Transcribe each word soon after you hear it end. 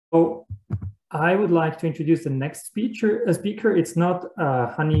So I would like to introduce the next speaker. It's not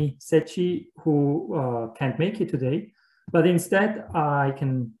Hani Sechi, who can't make it today, but instead I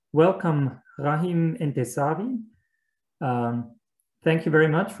can welcome Rahim Entezari. Thank you very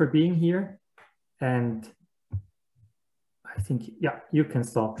much for being here. And I think, yeah, you can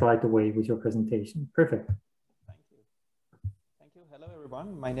start right away with your presentation. Perfect. Thank you. Thank you. Hello,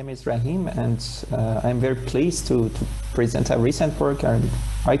 everyone. My name is Rahim, and I'm very pleased to present a recent work, a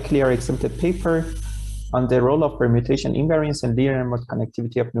high-clear accepted paper on the role of permutation invariance and linear mode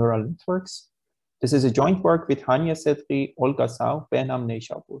connectivity of neural networks. This is a joint work with Hani Sethi, Olga Sau, Behnam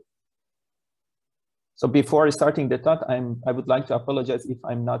Neyshabur. So before starting the talk, I would like to apologize if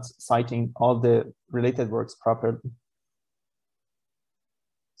I'm not citing all the related works properly.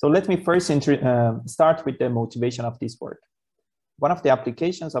 So let me first start with the motivation of this work. One of the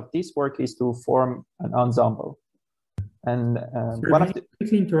applications of this work is to form an ensemble. And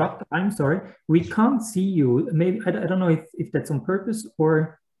quickly interrupt. I'm sorry, we can't see you. Maybe I don't know if that's on purpose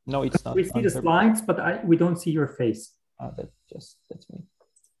or no, it's not. We see the slides, but we don't see your face. That's me.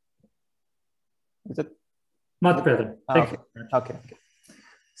 Is it much better? Okay. Okay.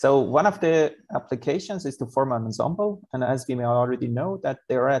 So one of the applications is to form an ensemble, and as we may already know, that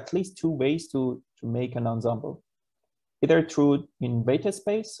there are at least two ways to make an ensemble, either through in weighted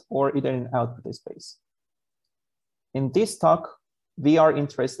space or either in output space. In this talk, we are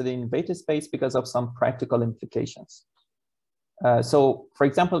interested in weighted space because of some practical implications. So, for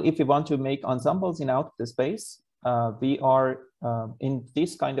example, if we want to make ensembles in output space, we are in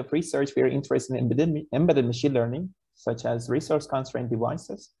this kind of research, we are interested in embedded machine learning, such as resource constrained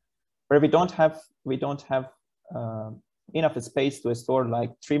devices, where we don't have enough space to store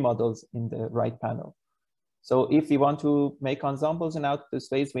like 3 models in the right panel. So if we want to make ensembles in output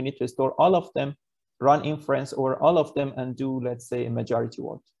space, we need to store all of them, run inference over all of them, and do, let's say, a majority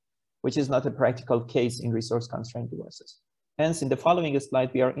work, which is not a practical case in resource constrained devices. Hence, in the following slide,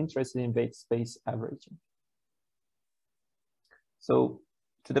 we are interested in weight space averaging. So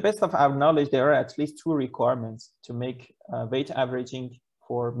to the best of our knowledge, there are at least 2 requirements to make weight averaging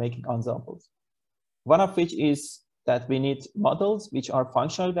for making ensembles. One of which is that we need models which are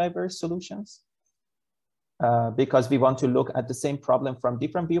functionally diverse solutions, because we want to look at the same problem from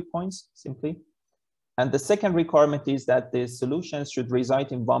different viewpoints, simply. And the second requirement is that the solutions should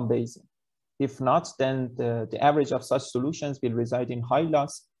reside in one basin. If not, then the average of such solutions will reside in high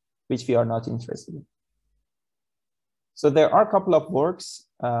loss, which we are not interested in. So there are a couple of works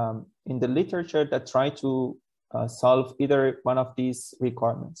in the literature that try to solve either one of these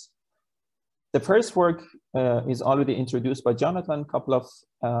requirements. The first work is already introduced by Jonathan a couple of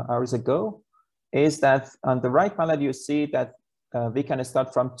hours ago, is that on the right panel, you see that we can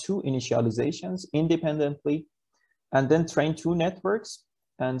start from 2 initializations independently and then train 2 networks.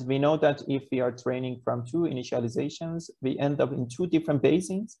 And we know that if we are training from 2 initializations, we end up in 2 different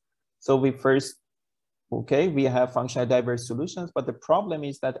basins. So we first, we have functionally diverse solutions, but the problem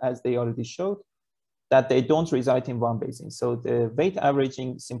is that, as they already showed, that they don't reside in one basin. So the weight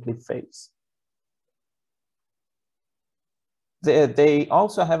averaging simply fails. They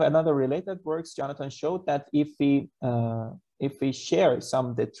also have another related works. Jonathan showed that if we share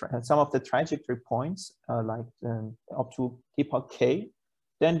some of the trajectory points, like up to epoch k,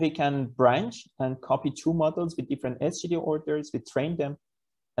 then we can branch and copy 2 models with different SGD orders. We train them,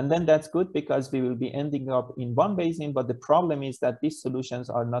 and then that's good because we will be ending up in one basin. But the problem is that these solutions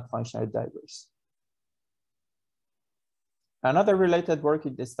are not functionally diverse. Another related work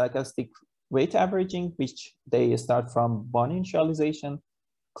is the stochastic weight averaging, which they start from 1 initialization.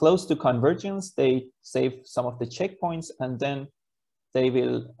 Close to convergence, they save some of the checkpoints, and then they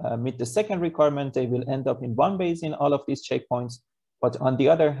will meet the second requirement. They will end up in one basin, all of these checkpoints. But on the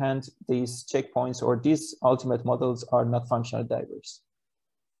other hand, these checkpoints or these ultimate models are not functionally diverse.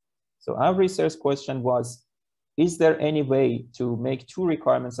 So our research question was, is there any way to make 2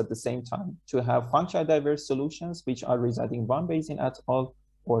 requirements at the same time, to have functionally diverse solutions which are residing in one basin at all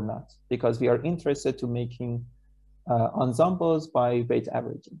or not? Because we are interested to making ensembles by weight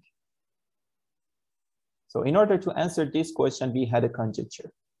averaging. So in order to answer this question, we had a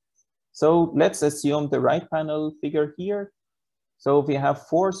conjecture. So let's assume the right panel figure here. So we have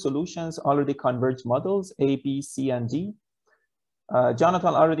 4 solutions, already converged models, A, B, C, and D.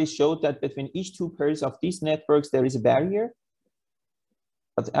 Jonathan already showed that between each 2 pairs of these networks, there is a barrier.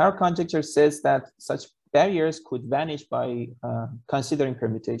 But our conjecture says that such barriers could vanish by considering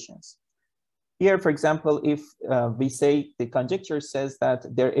permutations. Here, for example, if we say the conjecture says that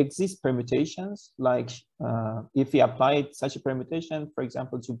there exist permutations, like if we apply such a permutation, for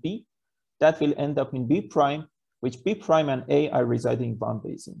example, to B, that will end up in B prime. which B prime and A are residing in one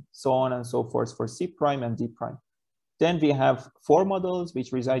basin, so on and so forth for C prime and D prime. Then we have 4 models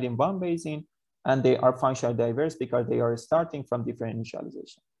which reside in one basin, and they are functionally diverse because they are starting from different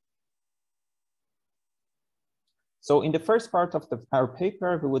initialization. So in the first part of our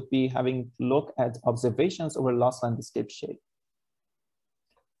paper, we would be having a look at observations over loss landscape shape.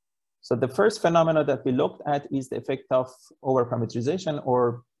 So the first phenomena that we looked at is the effect of overparameterization,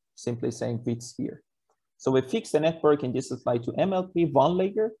 or simply saying width here. So we fix the network in this slide to MLP, 1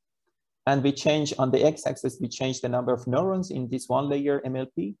 layer, and we change on the x-axis, we change the number of neurons in this 1 layer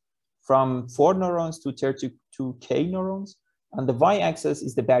MLP from 4 neurons to 32K neurons. And the y-axis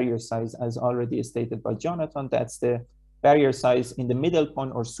is the barrier size, as already stated by Jonathan. That's the barrier size in the middle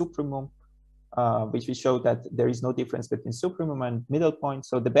point or supremum, which we show that there is no difference between supremum and middle point.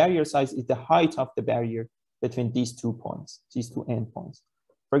 So the barrier size is the height of the barrier between these 2 points, these 2 endpoints.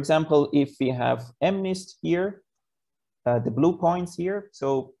 For example, if we have MNIST here, the blue points here.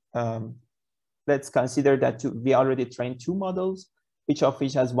 So let's consider that we already trained 2 models, each of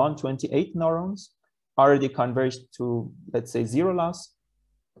which has 128 neurons, already converged to, let's say, 0 loss.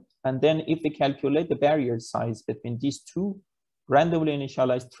 And then if we calculate the barrier size between these 2 randomly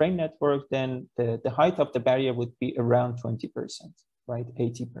initialized train network, then the height of the barrier would be around 20%, right?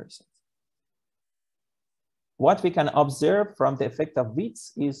 80%. What we can observe from the effect of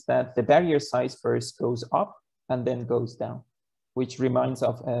width is that the barrier size first goes up and then goes down, which reminds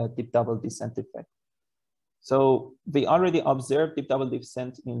of a deep double descent effect. So we already observed deep double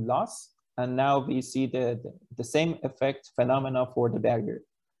descent in loss, and now we see the same effect phenomena for the barrier.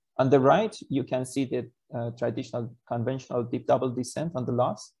 On the right, you can see the traditional conventional deep double descent on the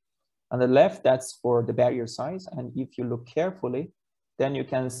loss. On the left, that's for the barrier size. And if you look carefully, then you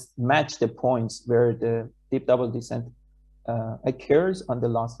can match the points where the deep double descent occurs on the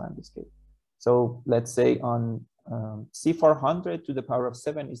loss landscape. So let's say on C400 to the power of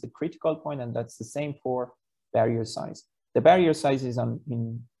 7 is the critical point, and that's the same for barrier size. The barrier size is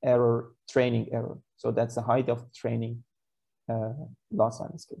in error, training error. So that's the height of training loss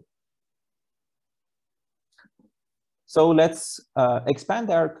landscape. So let's expand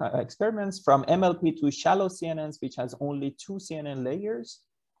our experiments from MLP to shallow CNNs, which has only 2 CNN layers.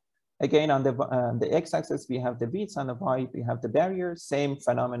 Again, on the x-axis, we have the width, on the y, we have the barrier. Same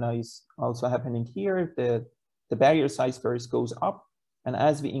phenomena is also happening here. The barrier size first goes up, and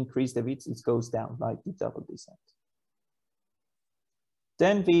as we increase the width, it goes down, like the double descent.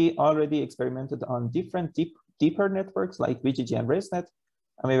 Then we already experimented on different deeper networks like VGG and ResNet,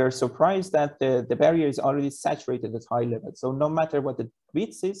 and we were surprised that the barrier is already saturated at high level. So no matter what the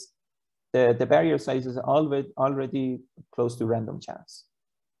width is, the barrier size is already close to random chance.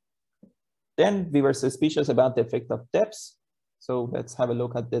 Then we were suspicious about the effect of depth. So let's have a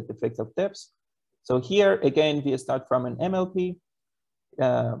look at the effect of depth. So here, again, we start from an MLP.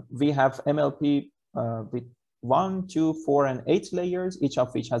 We have MLP with 1, 2, 4, and 8 layers, each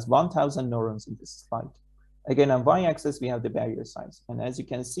of which has 1,000 neurons in this slide. Again, on y-axis, we have the barrier size. And as you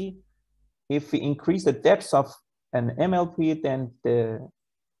can see, if we increase the depth of an MLP, then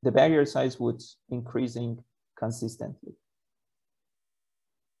the barrier size would increasing consistently.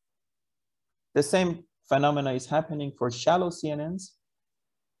 The same phenomena is happening for shallow CNNs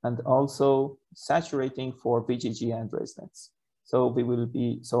and also saturating for VGG and ResNets. So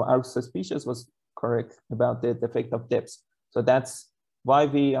so our suspicion was correct about the effect of depth. So that's why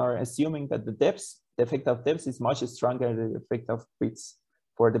we are assuming that the effect of depth is much stronger than the effect of width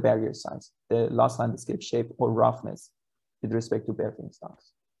for the barrier size, the loss landscape shape or roughness with respect to bare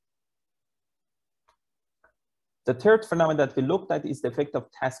stocks. The third phenomenon that we looked at is the effect of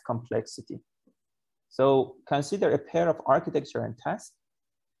task complexity. So consider a pair of architecture and task.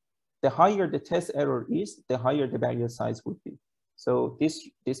 The higher the test error is, the higher the barrier size would be. So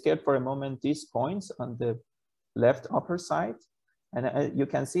discard for a moment these points on the left upper side. And you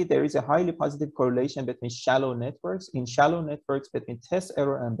can see there is a highly positive correlation between shallow networks, between test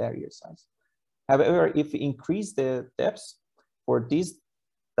error and barrier size. However, if we increase the depth for these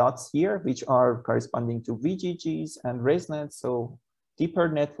dots here, which are corresponding to VGGs and ResNets, so deeper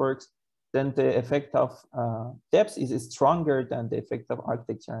networks, then the effect of depth is stronger than the effect of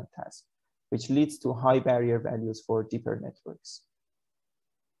architecture and task, which leads to high barrier values for deeper networks.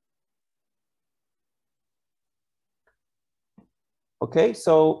 Okay,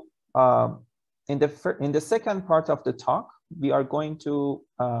 so in the second part of the talk, we are going to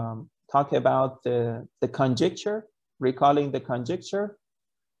talk about the conjecture, recalling the conjecture.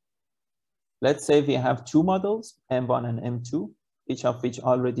 Let's say we have 2 models, M1 and M2, each of which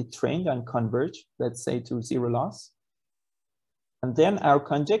already trained and converge, let's say, to 0 loss. And then our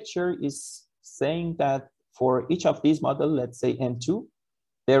conjecture is saying that for each of these models, let's say M2,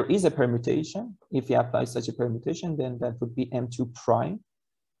 there is a permutation. If you apply such a permutation, then that would be M2 prime.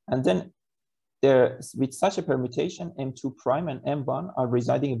 And then with such a permutation, M2 prime and M1 are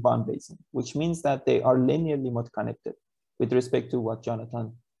residing in bond basin, which means that they are linearly mode connected. With respect to what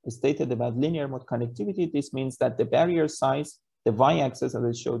Jonathan stated about linear mode connectivity, this means that the barrier size, the y-axis as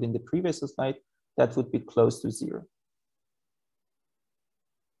I showed in the previous slide, that would be close to 0.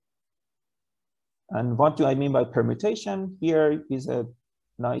 And what do I mean by permutation? Here is a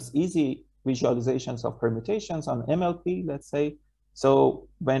nice, easy visualizations of permutations on MLP, let's say. So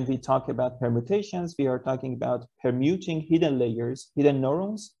when we talk about permutations, we are talking about permuting hidden layers, hidden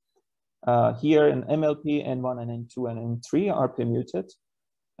neurons. Here in MLP, N1 and N2 and N3 are permuted.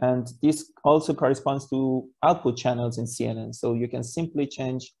 And this also corresponds to output channels in CNN. So you can simply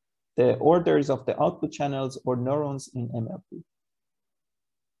change the orders of the output channels or neurons in MLP.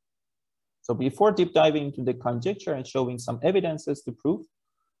 So before deep diving into the conjecture and showing some evidences to prove,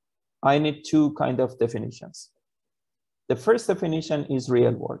 I need two kind of definitions. The first definition is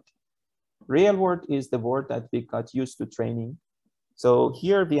real world. Real world is the word that we got used to training. So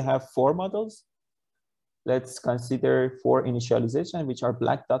here we have 4 models. Let's consider 4 initialization, which are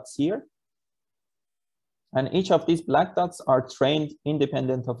black dots here. And each of these black dots are trained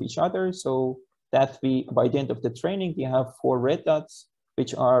independent of each other. So that by the end of the training, we have 4 red dots,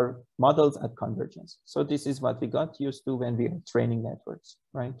 which are models at convergence. So this is what we got used to when we are training networks,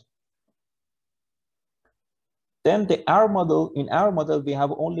 right? Then in our model, we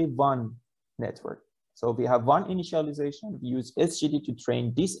have only one network. So we have one initialization. We use SGD to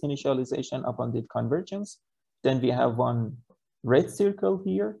train this initialization upon the convergence. Then we have one red circle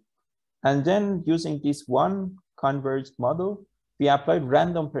here. And then using this one converged model, we apply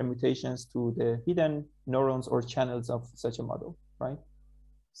random permutations to the hidden neurons or channels of such a model, right?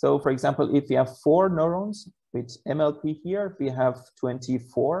 So for example, if we have 4 neurons with MLP here, we have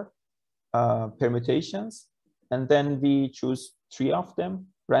 24 permutations. And then we choose 3 of them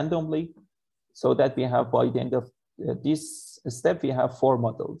randomly, so that we have, by the end of this step, we have 4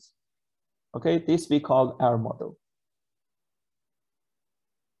 models. Okay, this we call our model.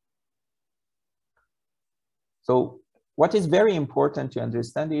 So what is very important to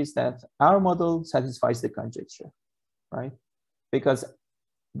understand is that our model satisfies the conjecture, right? Because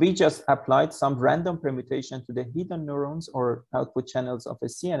we just applied some random permutation to the hidden neurons or output channels of a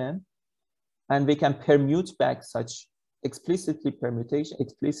CNN, and we can permute back such explicit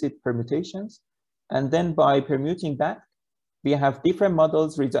permutations. And then by permuting back, we have different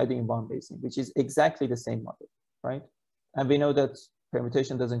models residing in one basin, which is exactly the same model, right? And we know that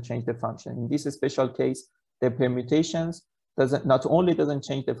permutation doesn't change the function. In this special case, the permutations not only doesn't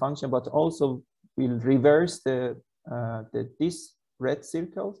change the function, but also will reverse this red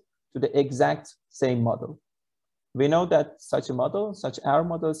circle to the exact same model. We know that such our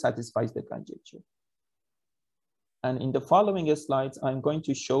model satisfies the conjecture. And in the following slides, I'm going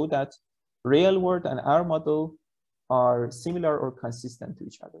to show that real world and our model are similar or consistent to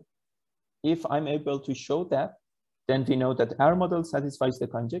each other. If I'm able to show that, then we know that our model satisfies the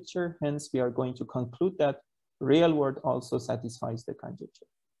conjecture. Hence, we are going to conclude that real world also satisfies the conjecture.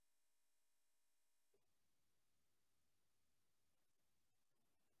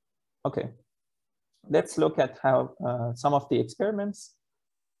 Okay. Let's look at how some of the experiments.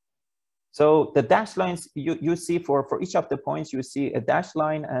 So the dashed lines you see for each of the points, you see a dashed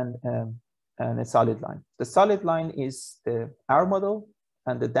line and a solid line. The solid line is our model,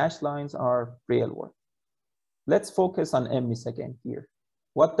 and the dashed lines are real world. Let's focus on M again here.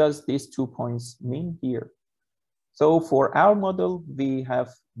 What does these 2 points mean here? So for our model, we have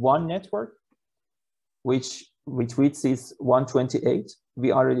one network, which width is 128.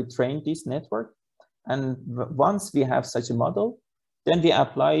 We already trained this network. And once we have such a model, then we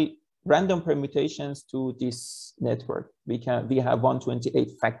apply random permutations to this network. We have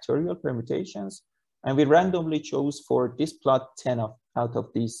 128 factorial permutations, and we randomly chose for this plot 10 out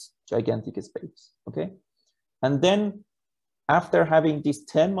of this gigantic space, okay? And then after having these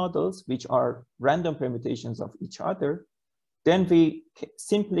 10 models, which are random permutations of each other, then we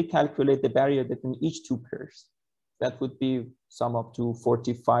simply calculate the barrier between each 2 pairs. That would be sum up to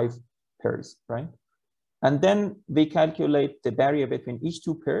 45 pairs, right? And then we calculate the barrier between each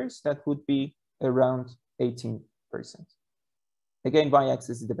 2 pairs. That would be around 18%. Again,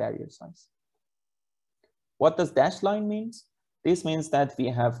 y-axis is the barrier size. What does dashed line mean? This means that we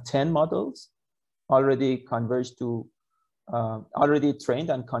have 10 models already converged to, already trained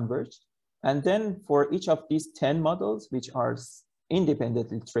and converged. And then for each of these 10 models, which are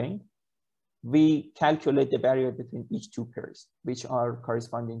independently trained, we calculate the barrier between each 2 pairs, which are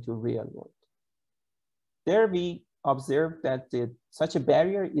corresponding to real world. There we observe that such a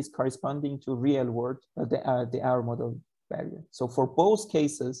barrier is corresponding to real world, the R model barrier. So for both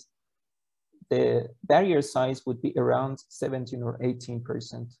cases, the barrier size would be around 17 or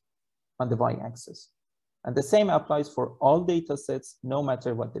 18% on the y-axis. And the same applies for all data sets, no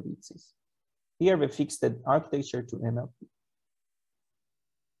matter what the width is. Here we fix the architecture to MLP.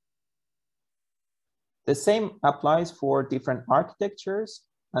 The same applies for different architectures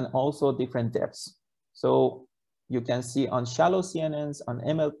and also different depths. So you can see on shallow CNNs, on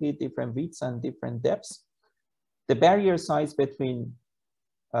MLP, different widths and different depths. The barrier size between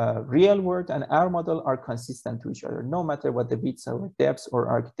real world and R model are consistent to each other, no matter what the widths or depths or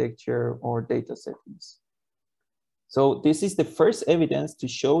architecture or data set is. So this is the first evidence to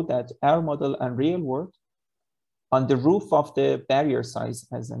show that R model and real world on the roof of the barrier size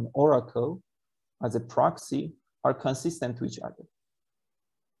as an oracle, as a proxy, are consistent to each other.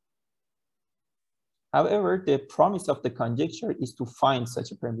 However, the promise of the conjecture is to find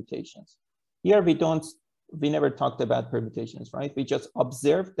such permutations. Here we never talked about permutations, right? We just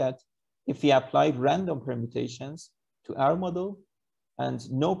observed that if we apply random permutations to our model and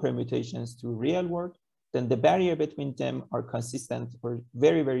no permutations to real world, then the barrier between them are consistent or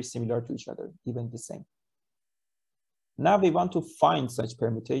very, very similar to each other, even the same. Now we want to find such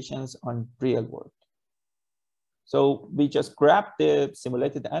permutations on real world. So we just grab the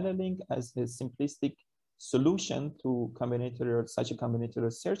simulated annealing as a simplistic solution to such a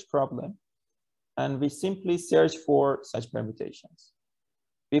combinatorial search problem. And we simply search for such permutations.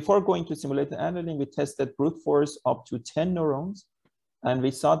 Before going to simulated annealing, we tested brute force up to 10 neurons. And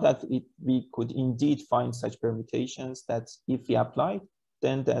we saw that we could indeed find such permutations that if we applied,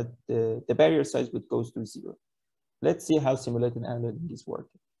 then the barrier size would go to 0. Let's see how simulated annealing is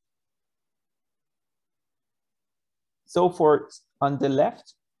working. So on the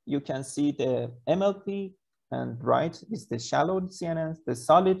left, you can see the MLP, and right is the shallow CNNs. The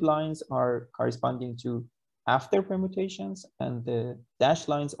solid lines are corresponding to after permutations, and the dashed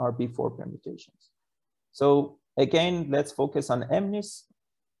lines are before permutations. So again, let's focus on MNIST.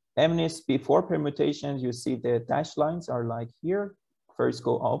 MNIST before permutations, you see the dashed lines are like here, first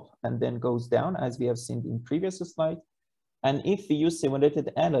go up and then goes down, as we have seen in previous slide. And if we use simulated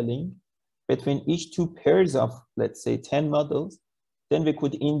annealing between each two pairs of, let's say, 10 models, then we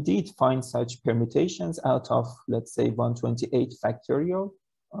could indeed find such permutations out of, let's say, 128 factorial.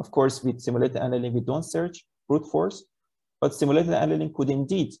 Of course, with simulated annealing, we don't search brute force, but simulated annealing could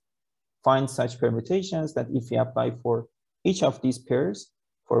indeed find such permutations that if we apply for each of these pairs,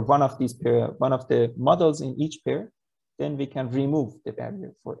 for one of the models in each pair, then we can remove the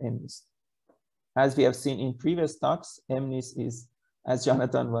barrier for MNIST. As we have seen in previous talks, MNIST is, as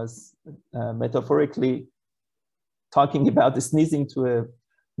Jonathan was metaphorically talking about the sneezing to a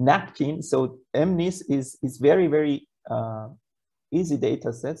napkin. So MNIST is very, very easy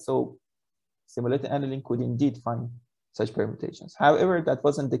data set. So simulated annealing could indeed find such permutations. However, that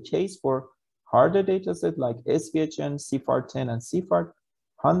wasn't the case for harder data set like SVHN, CFAR10, and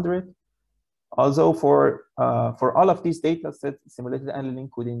CFAR100. Although for all of these data sets, simulated annealing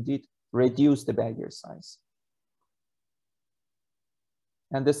could indeed reduce the barrier size.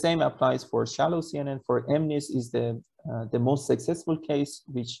 And the same applies for shallow CNN. For MNIST is the most successful case,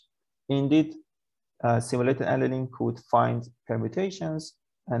 which indeed simulated annealing could find permutations,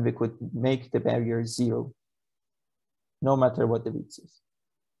 and we could make the barrier 0, no matter what the width is.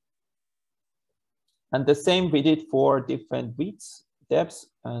 And the same we did for different widths, depths,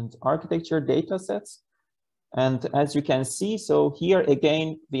 and architecture data sets. And as you can see, so here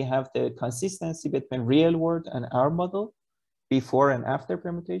again, we have the consistency between real world and our model before and after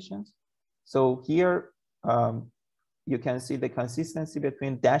permutations. So here you can see the consistency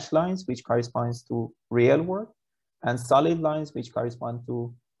between dashed lines, which corresponds to real world, and solid lines, which correspond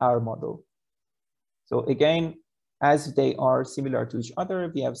to our model. So again, as they are similar to each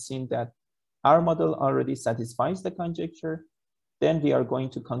other, we have seen that our model already satisfies the conjecture. Then we are going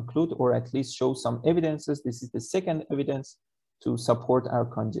to conclude, or at least show some evidences. This is the second evidence to support our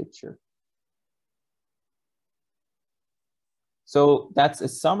conjecture. So that's a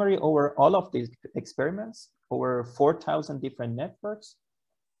summary over all of these experiments, over 4,000 different networks,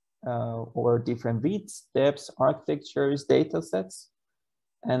 over different widths, depths, architectures, data sets.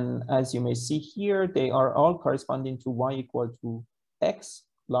 And as you may see here, they are all corresponding to y equal to x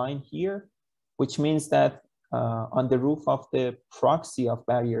line here, which means that on the roof of the proxy of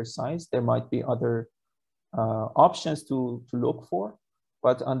barrier size, there might be other options to look for.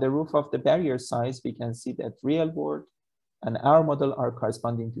 But on the roof of the barrier size, we can see that real world and our model are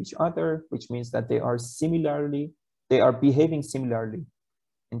corresponding to each other, which means that they are behaving similarly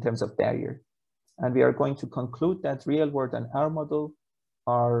in terms of barrier. And we are going to conclude that real world and our model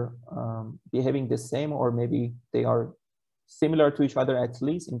are behaving the same, or maybe they are similar to each other, at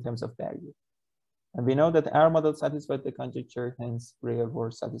least in terms of value. And we know that our model satisfies the conjecture, hence real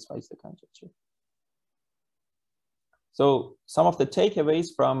world satisfies the conjecture. So some of the takeaways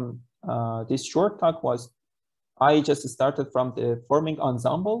from this short talk was, I just started from the forming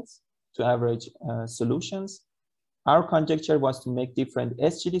ensembles to average solutions. Our conjecture was to make different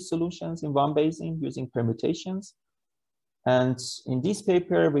SGD solutions in one basin using permutations. And in this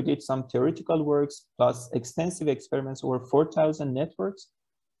paper, we did some theoretical works plus extensive experiments over 4,000 networks.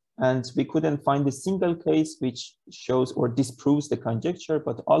 And we couldn't find a single case which shows or disproves the conjecture,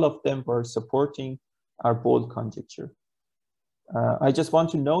 but all of them were supporting our bold conjecture. I just want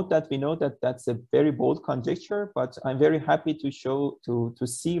to note that we know that that's a very bold conjecture, but I'm very happy to show, to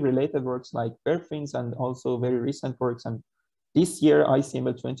see related works like Berfins and also very recent works. And this year,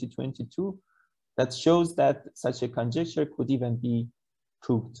 ICML 2022, that shows that such a conjecture could even be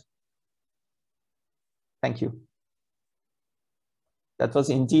proved. Thank you. That was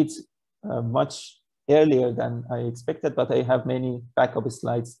indeed much earlier than I expected, but I have many backup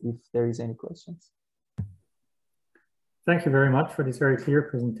slides if there is any questions. Thank you very much for this very clear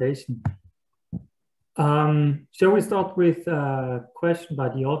presentation. Shall we start with a question by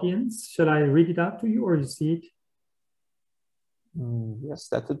the audience? Shall I read it out to you, or you see it? Yes,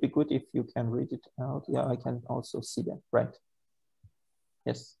 that would be good if you can read it out. Yeah, I can also see that, right?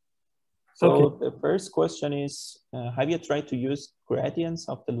 Yes. So okay. The first question is, have you tried to use gradients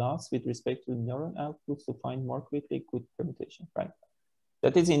of the loss with respect to neuron outputs to find more quickly good permutation, right?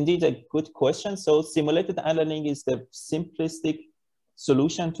 That is indeed a good question. So simulated annealing is the simplistic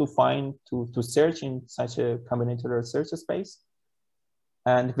solution to find, to search in such a combinatorial search space.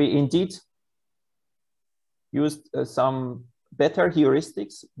 And we indeed used some better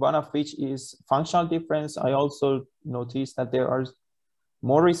heuristics, one of which is functional difference. I also noticed that there are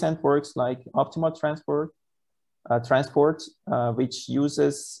more recent works like optimal transport, which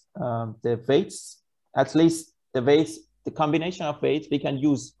uses the weights, at least the weights, the combination of weights. We can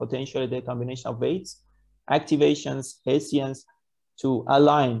use potentially the combination of weights, activations, Hessians to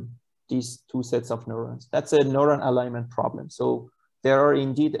align these two sets of neurons. That's a neuron alignment problem. So there are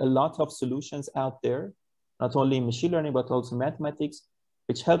indeed a lot of solutions out there, not only in machine learning, but also mathematics,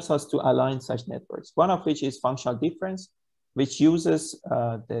 which helps us to align such networks. One of which is functional difference, which uses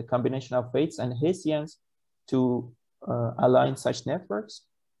the combination of weights and Hessians to align such networks.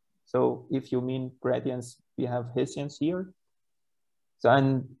 So if you mean gradients, we have Hessians here. So,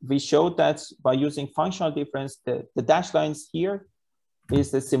 and we showed that by using functional difference, the dashed lines here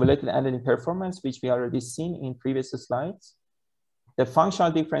is the simulated annealing performance, which we already seen in previous slides. The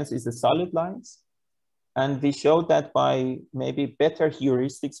functional difference is the solid lines. And we showed that by maybe better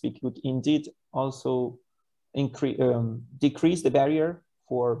heuristics, we could indeed also decrease the barrier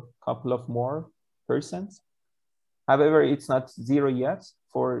for a couple of more %. However, it's not 0 yet.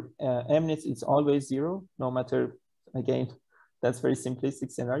 For MNITs, it's always 0, no matter, again, that's very simplistic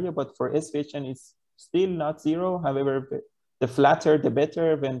scenario, but for SVHN, it's still not 0. However, the flatter, the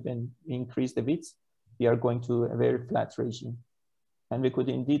better. When we increase the width, we are going to a very flat regime. And we could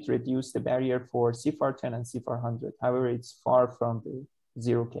indeed reduce the barrier for CFAR 10 and CFAR 100. However, it's far from the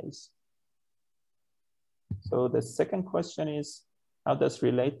 0 case. So the second question is, how does it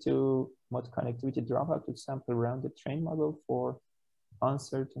relate to mod connectivity dropout to sample around the train model for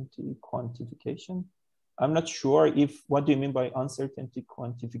uncertainty quantification? I'm not sure what do you mean by uncertainty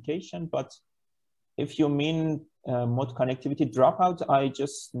quantification, but if you mean mod connectivity dropout, I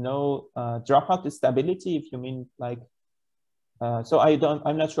just know dropout stability, if you mean like, so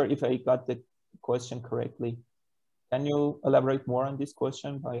I'm not sure if I got the question correctly. Can you elaborate more on this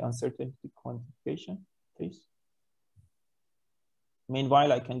question by uncertainty quantification, please?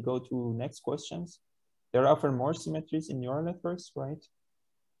 Meanwhile, I can go to next questions. There are often more symmetries in neural networks, right?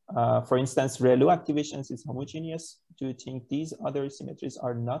 For instance, ReLU activations is homogeneous. Do you think these other symmetries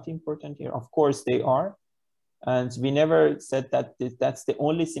are not important here? Of course they are. And we never said that that's the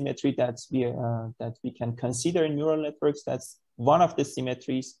only symmetry that we can consider in neural networks. That's one of the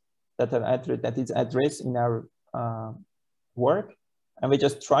symmetries that is addressed in our work. And we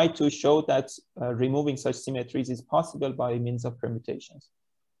just try to show that removing such symmetries is possible by means of permutations.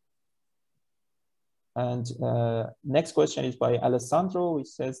 And next question is by Alessandro, which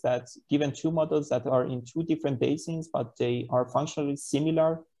says that given two models that are in two different basins, but they are functionally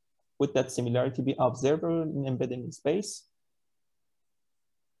similar, would that similarity be observable in embedding space?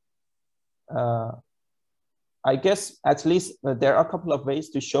 I guess at least there are a couple of ways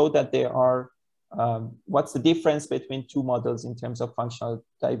to show that there are, what's the difference between two models in terms of functional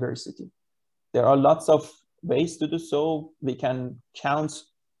diversity. There are lots of ways to do so. We can count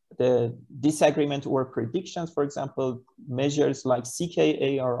the disagreement or predictions. For example, measures like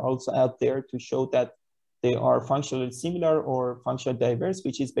CKA are also out there to show that they are functionally similar or functionally diverse,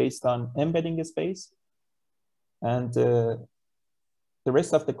 which is based on embedding space. And the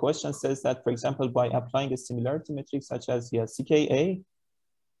rest of the question says that, for example, by applying a similarity metric such as CKA,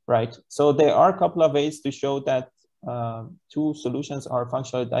 right? So there are a couple of ways to show that two solutions are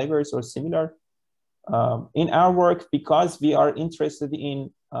functionally diverse or similar. In our work, because we are interested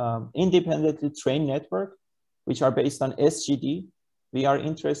in independently trained network, which are based on SGD, we are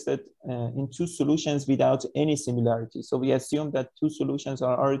interested in two solutions without any similarity. So we assume that two solutions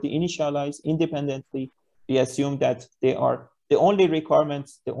are already initialized independently. We assume that they are the only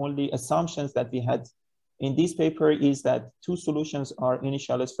requirements, the only assumptions that we had in this paper is that two solutions are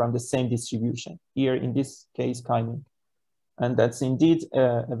initialized from the same distribution, here in this case, Chi-mean. And that's indeed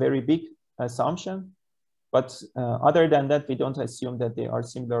a very big assumption. But other than that, we don't assume that they are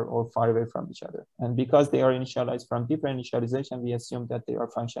similar or far away from each other. And because they are initialized from different initialization, we assume that they are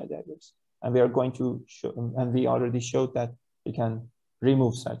functionally diverse. And we are going to show, and we already showed that we can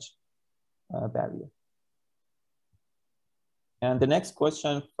remove such barrier. And the next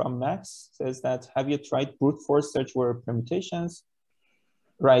question from Max says that, have you tried brute force search for permutations?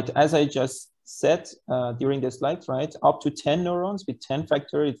 Right, as I just said during the slides, right, up to 10 neurons with 10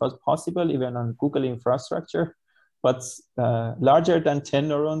 factor, it was possible even on Google infrastructure, but larger than 10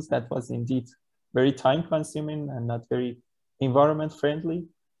 neurons, that was indeed very time consuming and not very environment friendly.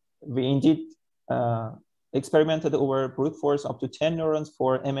 We indeed experimented over brute force up to 10 neurons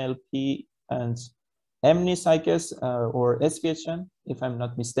for MLP and MNIS, I guess, or SVHN, if I'm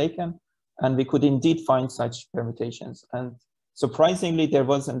not mistaken. And we could indeed find such permutations. And surprisingly, there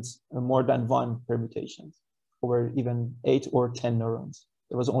wasn't more than one permutation over even 8 or 10 neurons.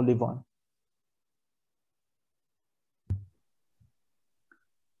 There was only one.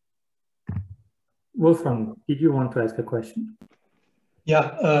 Wolfram, did you want to ask a question?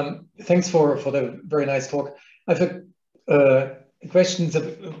 Yeah, thanks for the very nice talk. I have questions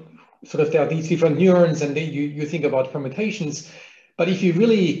of sort of there are these different neurons and you think about permutations, but if you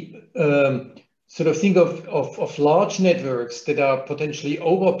really sort of think of large networks that are potentially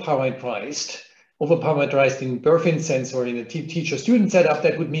over-parameterized in Burfin sense or in a teacher-student setup,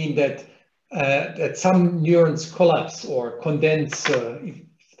 that would mean that that some neurons collapse or condense, if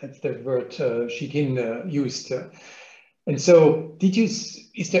that's the word Shikin used. And so, did you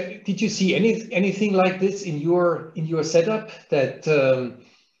see anything like this in your setup? That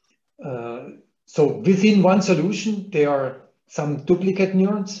so within one solution there are some duplicate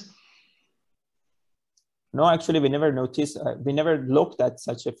neurons? No, actually, we never noticed. We never looked at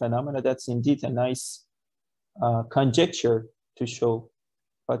such a phenomena. That's indeed a nice conjecture to show,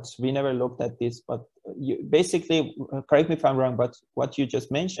 but we never looked at this. But basically, correct me if I'm wrong, but what you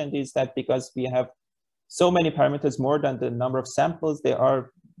just mentioned is that because we have so many parameters, more than the number of samples, there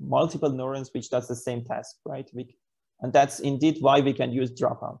are multiple neurons which does the same task, right? And that's indeed why we can use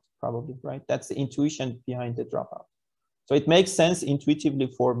dropout, probably, right? That's the intuition behind the dropout. So it makes sense intuitively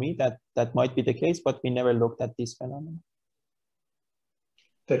for me that that might be the case, but we never looked at this phenomenon.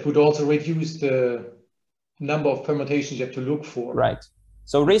 That would also reduce the number of permutations you have to look for. Right.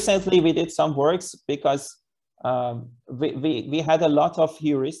 So recently we did some works because we had a lot of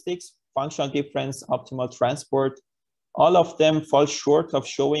heuristics, functional difference, optimal transport. All of them fall short of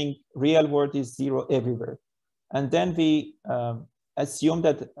showing real world is zero everywhere. And then we assumed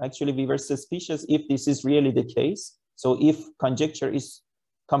that actually we were suspicious if this is really the case. So if conjecture is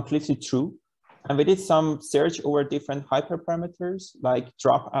completely true, and we did some search over different hyperparameters like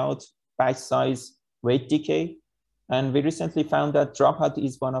dropout, batch size, weight decay. And we recently found that dropout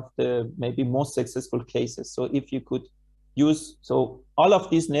is one of the maybe most successful cases. So if you could use, so all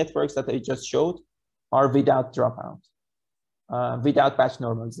of these networks that I just showed are without dropout, without batch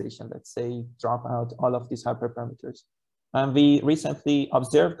normalization, let's say dropout, all of these hyperparameters. And we recently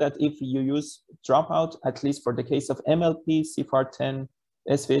observed that if you use dropout, at least for the case of MLP, CFAR10,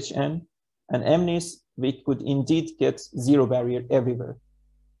 SVHN, and MNIS, we could indeed get zero barrier everywhere.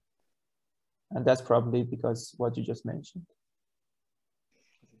 And that's probably because what you just mentioned.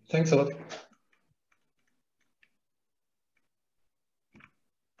 Thanks a lot.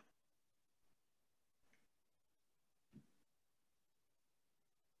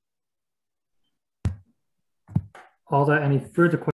 Are there any further questions?